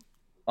me,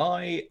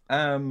 I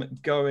am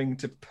going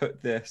to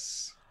put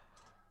this...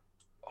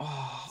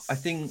 I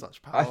think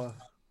such power.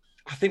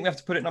 I think we have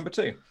to put it number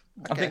 2. Okay.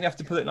 I think we have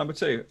to put it number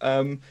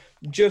 2.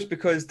 Just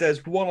because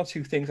there's one or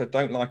two things I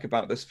don't like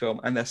about this film,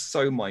 and they're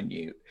so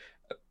minute.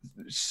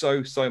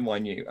 So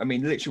minute. I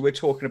mean, literally, we're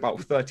talking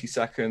about 30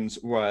 seconds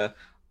where,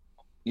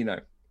 you know,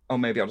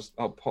 maybe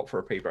I'll pop for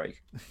a pee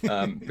break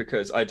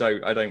because I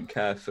don't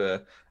care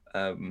for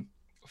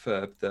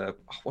the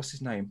what's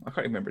his name? I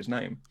can't remember his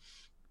name.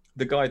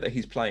 The guy that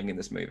he's playing in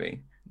this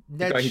movie.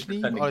 Ned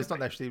Schneeby. Oh, it's not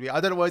Ned Schneeby. I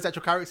don't know what his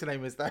actual character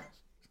name is though.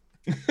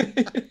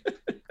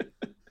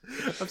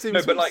 I've seen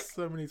him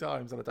so many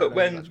times. And I don't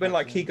know when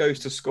like he goes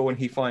to school and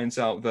he finds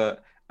out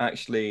that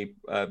actually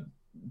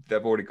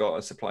they've already got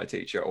a supply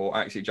teacher, or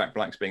actually Jack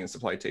Black's being a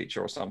supply teacher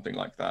or something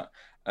like that.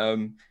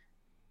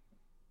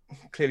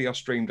 Clearly our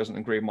stream doesn't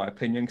agree with my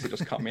opinion because it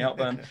just cut me out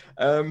then.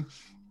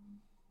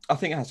 I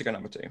think it has to go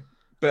number 2.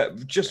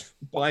 But just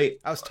by...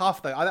 That was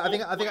tough though. I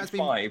think that's been...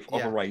 5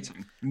 of a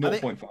rating.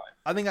 0.5.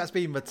 I think that's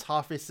been the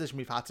toughest decision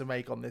we've had to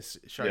make on this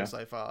show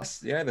so far.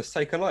 Yeah, let's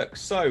take a look.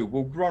 So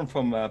we'll run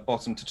from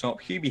bottom to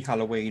top. Hubie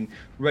Halloween,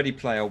 Ready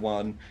Player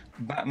One,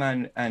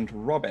 Batman and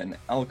Robin,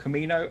 El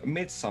Camino,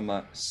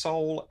 Midsummer,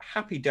 Soul,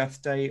 Happy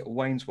Death Day,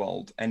 Wayne's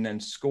World, and then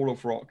School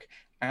of Rock,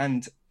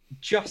 and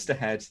just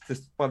ahead,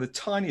 by the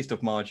tiniest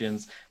of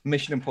margins,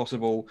 Mission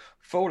Impossible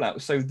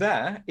Fallout. So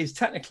there is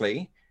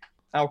technically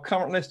our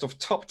current list of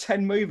top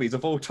 10 movies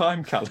of all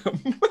time,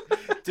 Callum.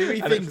 Do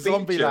we think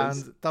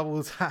Zombieland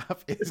Double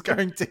Tap is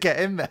going to get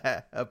in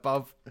there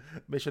above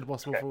Mission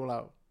Impossible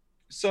Fallout?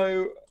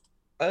 So,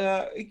 do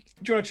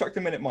you want to chuck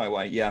the minute my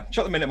way? Yeah,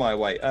 chuck the minute my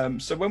way.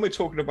 So when we're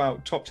talking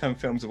about top 10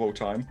 films of all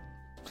time,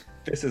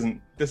 this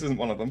isn't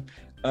one of them.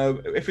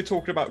 If we're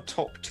talking about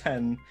top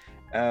 10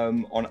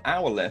 on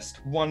our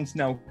list, one's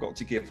now got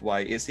to give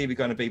way. It's either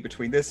going to be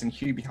between this and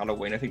Hubie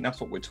Halloween. I think that's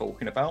what we're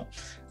talking about.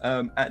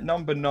 At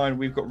number 9,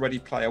 we've got Ready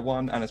Player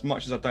One, and as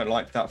much as I don't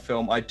like that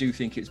film, I do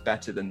think it's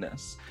better than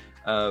this.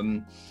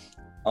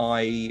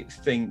 I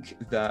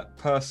think that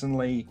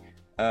personally,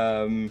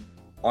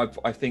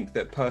 I think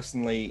that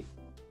personally,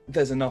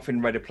 there's enough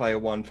in Ready Player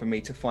One for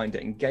me to find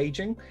it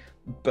engaging,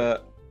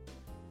 but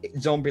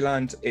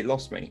Zombieland, it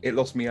lost me. It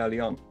lost me early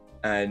on,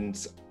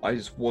 and I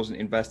just wasn't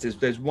invested.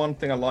 There's one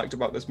thing I liked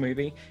about this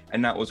movie,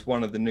 and that was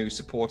one of the new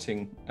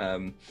supporting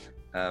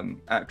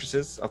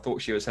actresses. I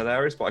thought she was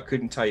hilarious, but I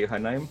couldn't tell you her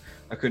name.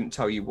 I couldn't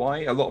tell you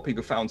why. A lot of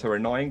people found her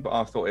annoying, but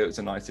I thought it was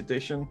a nice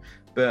addition.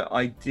 But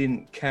I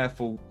didn't care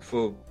for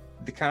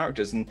the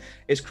characters, and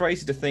it's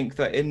crazy to think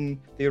that in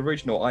the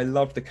original, I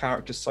loved the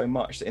characters so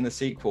much that in the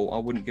sequel, I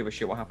wouldn't give a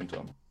shit what happened to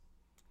them.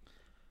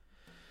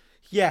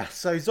 Yeah,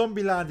 so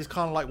Zombieland is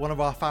kind of like one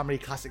of our family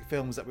classic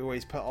films that we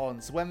always put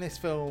on. So when this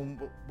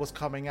film was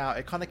coming out,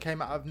 it kind of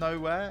came out of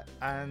nowhere,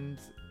 and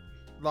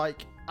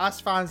like, as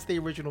fans of the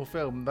original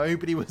film,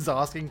 nobody was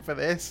asking for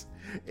this.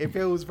 It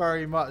feels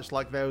very much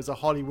like there was a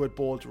Hollywood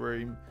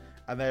boardroom,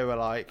 and they were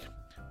like,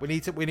 we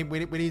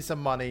need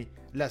some money.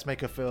 Let's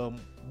make a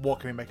film. What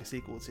can we make a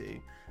sequel to?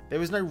 There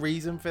was no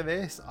reason for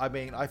this. I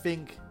mean, I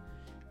think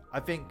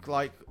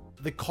like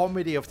the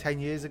comedy of 10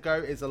 years ago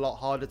is a lot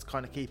harder to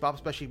kind of keep up,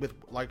 especially with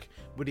like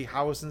Woody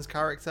Harrelson's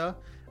character,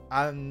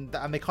 and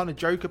they kind of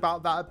joke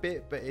about that a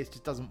bit, but it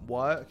just doesn't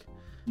work.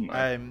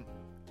 No.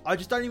 I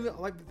just don't even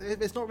like.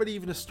 There's not really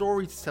even a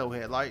story to tell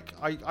here. Like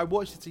I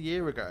watched it a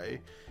year ago,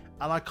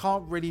 and I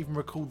can't really even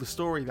recall the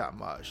story that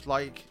much.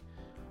 Like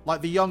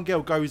the young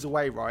girl goes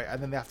away, right,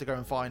 and then they have to go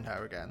and find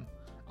her again,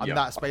 and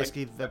that's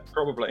basically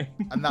probably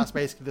and that's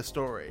basically the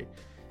story.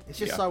 It's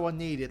just so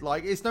unneeded.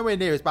 Like, it's nowhere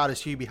near as bad as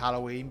Hubie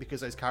Halloween,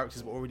 because those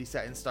characters were already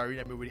set in stone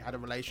and we already had a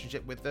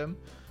relationship with them.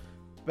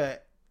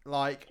 But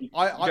like, you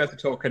don't have to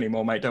talk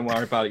anymore, mate. Don't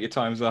worry about it. Your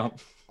time's up.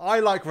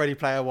 I like Ready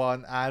Player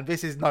One, and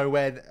this is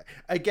nowhere.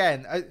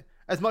 Again,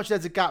 as much as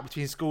there's a gap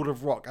between School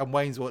of Rock and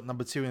Wayne's World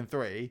number 2 and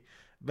 3,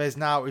 there's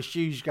now a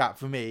huge gap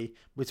for me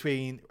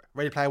between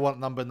Ready Player One at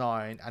number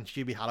 9 and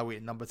Hubie Halloween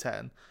at number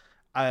 10.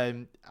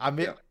 And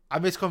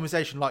this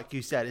conversation, like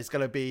you said, is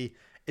going to be,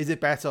 is it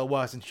better or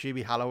worse than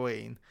Hubie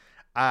Halloween?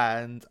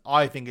 And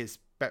I think it's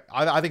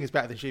I think it's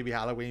better than Hubie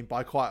Halloween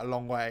by quite a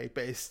long way,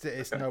 but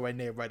it's nowhere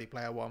near Ready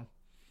Player One.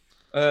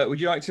 Would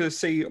you like to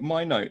see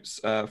my notes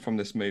from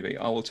this movie?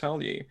 I will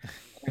tell you.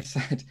 I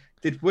said,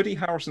 did Woody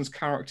Harrelson's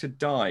character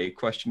die?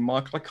 Question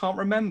mark. I can't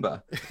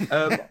remember.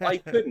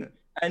 I couldn't.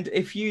 And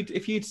if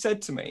you'd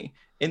said to me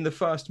in the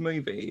first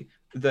movie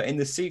that in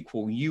the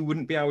sequel you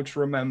wouldn't be able to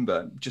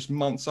remember just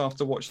months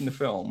after watching the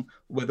film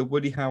whether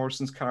Woody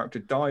Harrelson's character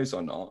dies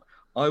or not,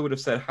 I would have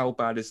said, how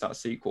bad is that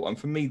sequel? And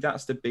for me,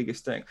 that's the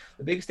biggest thing.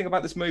 The biggest thing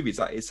about this movie is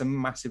that it's a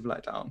massive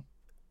letdown.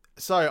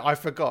 So I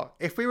forgot.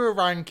 If we were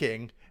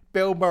ranking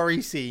Bill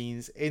Murray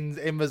scenes in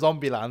the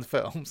Zombieland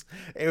films,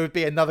 it would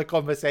be another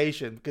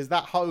conversation, because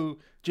that whole...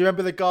 Do you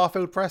remember the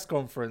Garfield press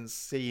conference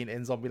scene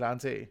in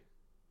Zombieland 2?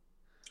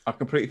 I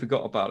completely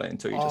forgot about it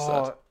until you just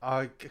said.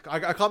 I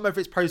can't remember if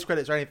it's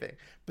post-credits or anything,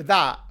 but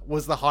that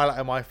was the highlight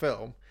of my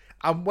film.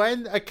 And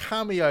when a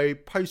cameo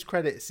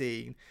post-credit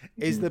scene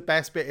is the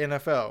best bit in a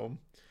film,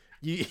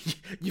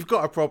 you've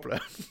got a problem.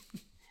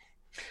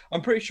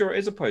 I'm pretty sure it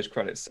is a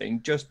post-credit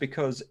scene, just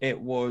because it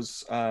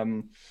was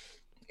kind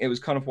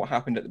of what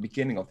happened at the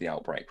beginning of the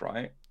outbreak,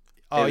 right?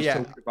 Oh, yeah.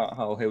 Talking about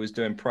how he was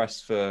doing press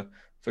for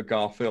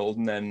Garfield,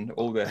 and then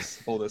all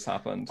this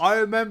happened. I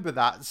remember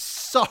that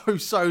so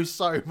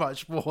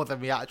much more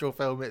than the actual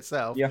film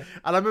itself. Yeah.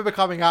 And I remember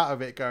coming out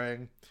of it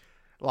going,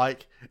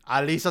 like,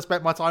 at least I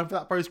spent my time for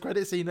that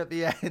post-credit scene at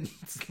the end.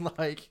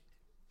 Like,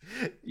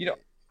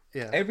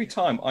 yeah. Every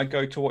time I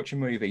go to watch a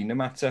movie, no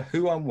matter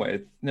who I'm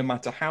with, no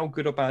matter how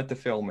good or bad the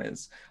film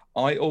is,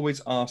 I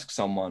always ask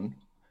someone,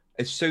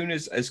 as soon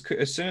as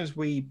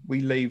we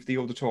leave the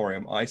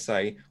auditorium, I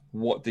say,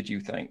 what did you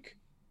think?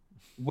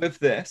 With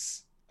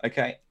this,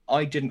 okay,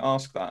 I didn't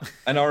ask that.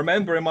 And I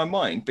remember in my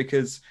mind,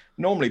 because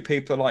normally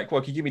people are like,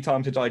 well, can you give me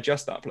time to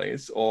digest that,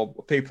 please? Or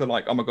people are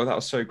like, oh my God, that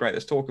was so great,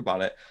 let's talk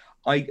about it.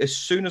 As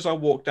soon as I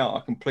walked out,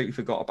 I completely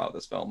forgot about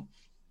this film.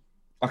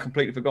 I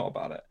completely forgot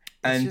about it.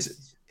 And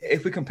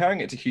if we're comparing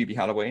it to Hubie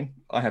Halloween,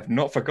 I have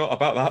not forgot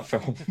about that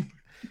film.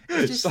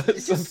 Some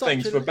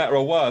things, for better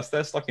or worse,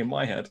 they're stuck in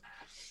my head.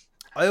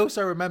 I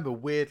also remember,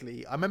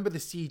 weirdly, the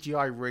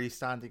CGI really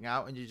standing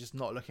out and you're just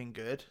not looking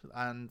good.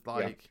 And,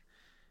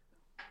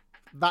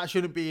 that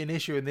shouldn't be an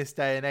issue in this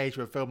day and age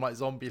with a film like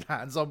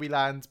Zombieland.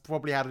 Zombieland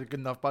probably had a good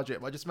enough budget,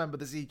 but I just remember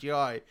the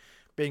CGI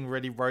being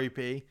really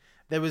ropey.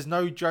 There was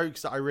no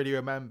jokes that I really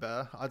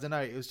remember. I don't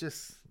know. It was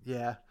just,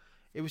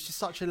 it was just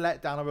such a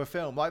letdown of a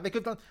film. Like, they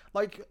could have done,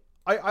 like,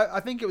 I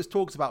think it was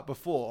talked about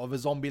before of a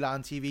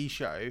Zombieland TV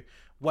show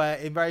where,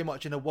 very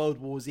much in a World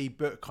War Z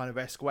book kind of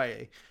esque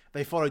way,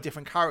 they follow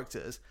different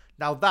characters.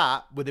 Now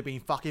that would have been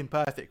fucking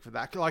perfect for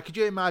that. Like, could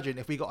you imagine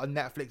if we got a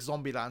Netflix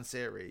Zombieland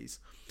series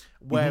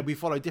where we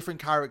follow different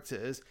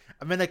characters,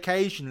 and then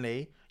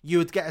occasionally you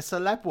would get a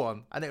celeb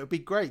one, and it would be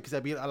great because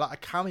there'd be like a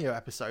cameo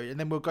episode, and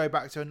then we'll go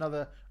back to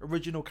another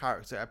original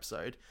character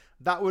episode.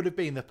 That would have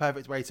been the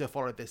perfect way to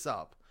follow this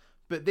up.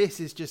 But this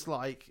is just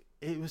like,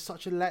 it was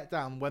such a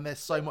letdown when there's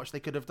so much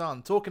they could have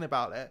done. Talking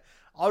about it,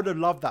 I would have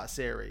loved that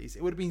series.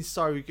 It would have been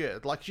so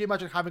good. Like, could you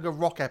imagine having a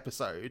Rock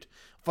episode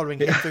following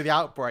him through the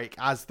outbreak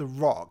as the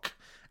Rock?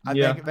 And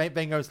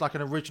then goes like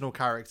an original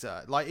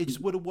character. Like, it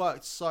just would have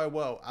worked so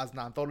well as an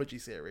anthology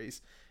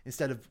series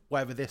instead of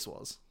whatever this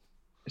was.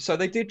 So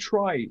they did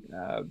try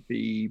I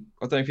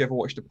don't know if you ever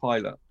watched a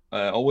pilot,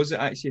 or was it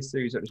actually a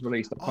series that was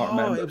released? I can't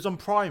remember. It was on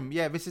Prime.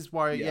 Yeah, this is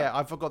why. Yeah,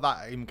 I forgot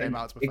that even came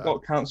out. It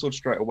got cancelled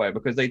straight away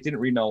because they didn't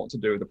really know what to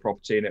do with the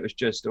property, and it was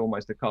just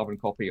almost a carbon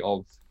copy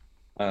of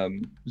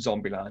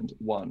Zombieland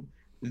 1.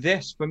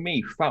 This, for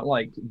me, felt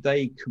like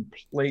they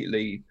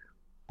completely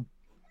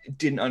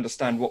didn't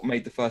understand what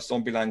made the first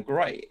Zombieland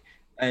great.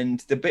 And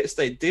the bits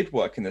they did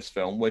work in this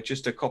film were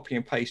just a copy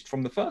and paste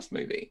from the first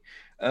movie.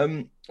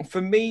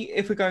 For me,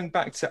 if we're going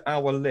back to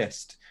our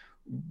list,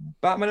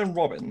 Batman and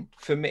Robin,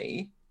 for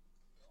me,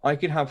 I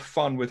can have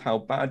fun with how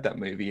bad that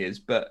movie is,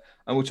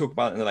 and we'll talk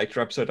about it in a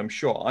later episode, I'm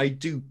sure. I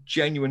do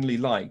genuinely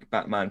like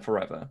Batman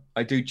Forever.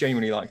 I do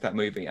genuinely like that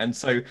movie. And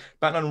so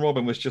Batman and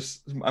Robin was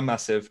just a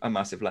massive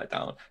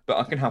letdown, but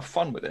I can have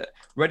fun with it.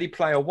 Ready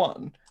Player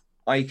One,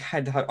 I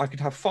could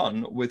have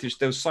fun with just,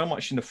 there was so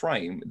much in the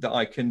frame that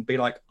I can be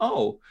like,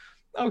 oh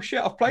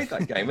shit, I've played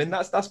that game, and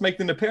that's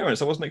making an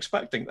appearance. I wasn't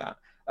expecting that.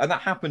 And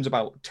that happens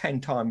about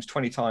 10 times,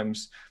 20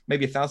 times,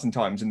 maybe 1,000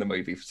 times in the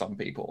movie for some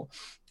people.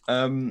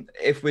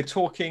 If we're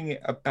talking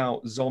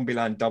about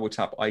Zombieland Double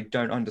Tap, I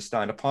don't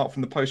understand, apart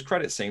from the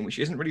post-credit scene, which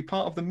isn't really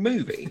part of the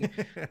movie.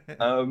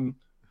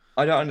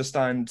 I don't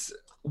understand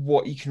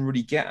what you can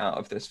really get out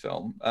of this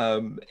film.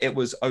 It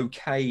was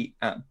okay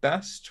at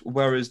best,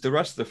 whereas the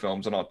rest of the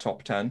films in our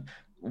top 10,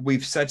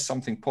 we've said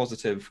something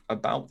positive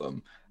about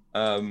them.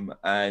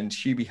 And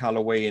Hubie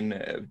Halloween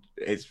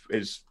is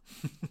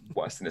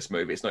worse than this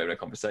movie. It's not even a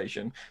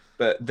conversation.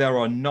 But there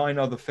are 9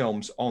 other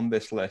films on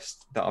this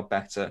list that are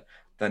better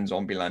than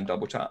Zombieland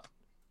Double Tap.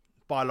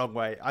 by a long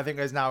way. I think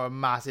there's now a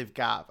massive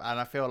gap, and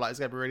I feel like it's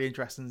going to be really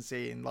interesting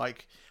seeing.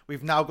 Like,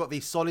 we've now got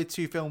these solid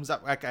 2 films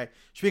that. Okay,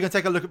 should we go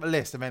take a look at the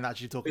list and then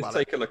actually talk about it?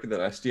 Let's take a look at the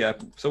list. Yeah.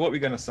 So what are we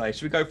going to say?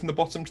 Should we go from the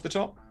bottom to the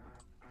top?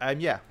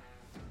 Yeah.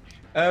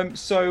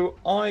 So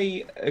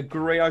I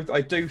agree.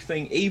 I do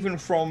think even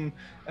from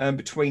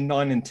between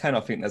 9 and 10, I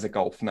think there's a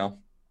gulf now.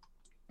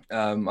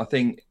 I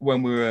think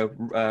when we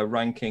were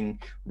ranking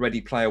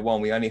Ready Player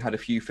One, we only had a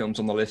few films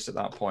on the list at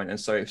that point, and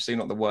so it seemed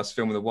like the worst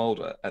film in the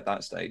world at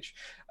that stage.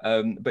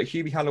 But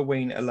Hubie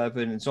Halloween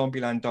 11,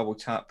 Zombieland Double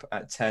Tap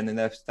at 10, and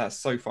that's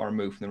so far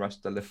removed from the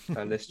rest of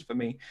the list for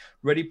me.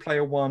 Ready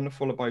Player One,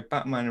 followed by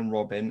Batman and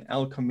Robin,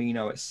 El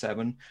Camino at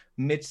 7,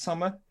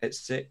 Midsummer at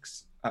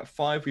 6. At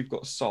 5, we've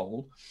got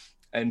Soul.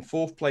 In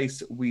 4th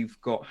place, we've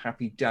got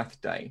Happy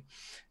Death Day.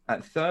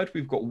 At 3rd,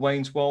 we've got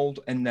Wayne's World,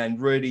 and then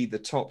really the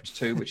top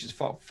 2, which is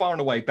far and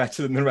away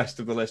better than the rest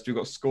of the list. We've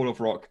got School of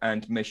Rock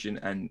and Mission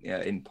and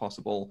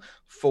Impossible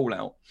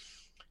Fallout.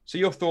 So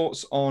your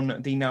thoughts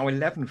on the now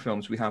 11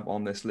 films we have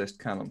on this list,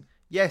 Callum?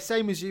 Yeah,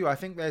 same as you. I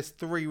think there's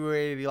 3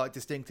 really like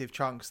distinctive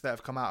chunks that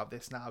have come out of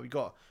this now. We've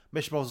got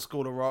Mission Impossible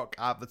School of Rock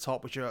at the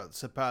top, which are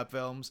superb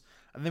films.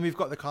 And then we've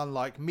got the kind of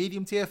like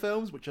medium tier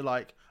films, which are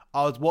like,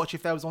 I would watch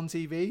if they was on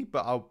TV,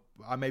 but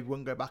I maybe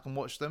wouldn't go back and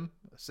watch them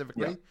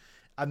specifically. Yeah.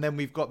 And then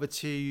we've got the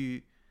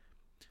 2...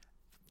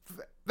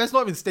 There's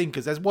not even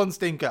stinkers. There's 1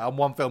 stinker and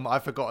 1 film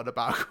I've forgotten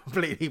about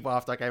completely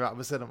after I came out of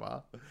the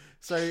cinema.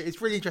 So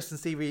it's really interesting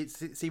to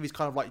see these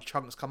kind of like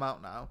chunks come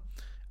out now.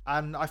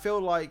 And I feel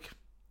like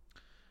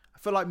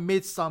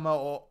Midsummer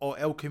or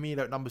El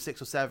Camino at number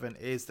 6 or 7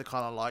 is the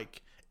kind of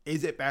like,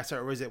 is it better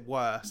or is it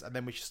worse? And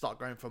then we should start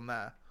going from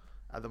there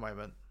at the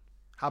moment.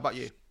 How about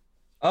you?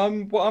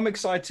 Well, I'm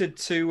excited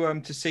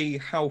to see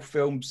how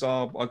films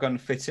are going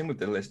to fit in with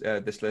the list,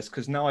 this list,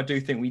 because now I do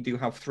think we do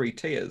have 3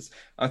 tiers.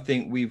 I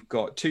think we've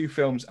got 2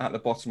 films at the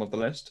bottom of the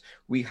list.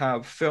 We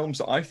have films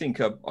that I think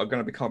are going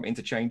to become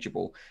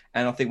interchangeable,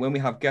 and I think when we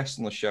have guests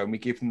on the show and we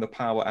give them the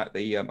power at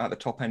the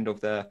top end of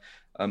their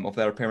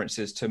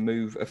appearances to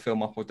move a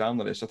film up or down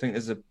the list, I think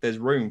there's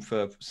room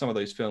for some of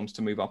those films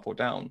to move up or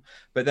down.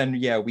 But then,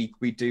 yeah, we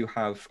do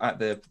have at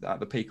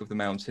the peak of the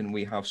mountain,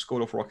 we have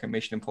School of Rock and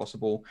Mission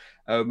Impossible,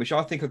 which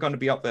I think are going to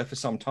be up there for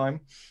some time.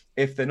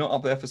 If they're not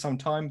up there for some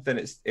time, then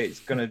it's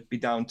going to be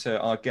down to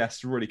our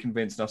guests really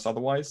convincing us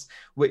otherwise,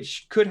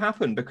 which could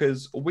happen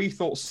because we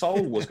thought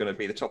Soul was going to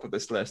be the top of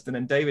this list, and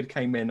then David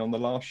came in on the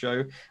last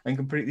show and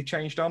completely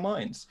changed our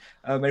minds.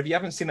 And if you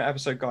haven't seen that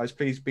episode, guys,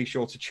 please be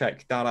sure to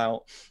check that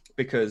out,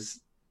 because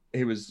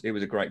he was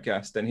a great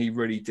guest, and he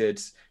really did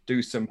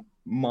do some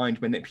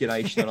mind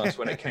manipulation on us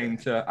when it came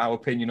to our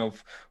opinion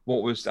of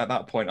what was at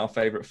that point our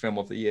favorite film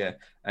of the year,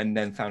 and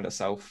then found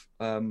itself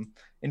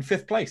in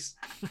 5th place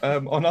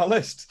on our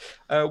list.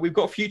 We've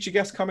got future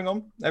guests coming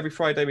on every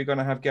Friday. We're going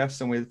to have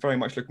guests, and we're very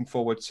much looking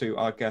forward to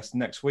our guest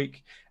next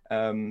week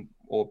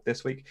or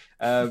this week,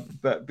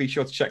 but be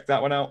sure to check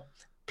that one out.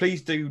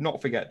 Please do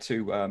not forget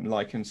to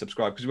like and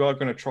subscribe, because we are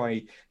going to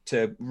try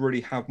to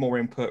really have more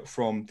input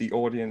from the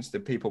audience, the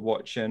people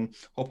watching.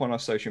 Hop on our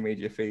social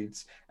media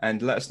feeds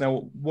and let us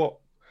know what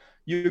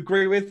you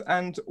agree with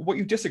and what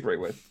you disagree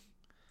with.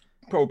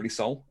 Probably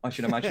Soul, I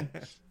should imagine.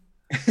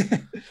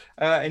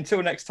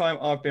 Until next time,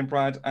 I've been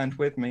Brad, and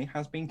with me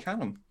has been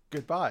Callum.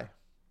 Goodbye.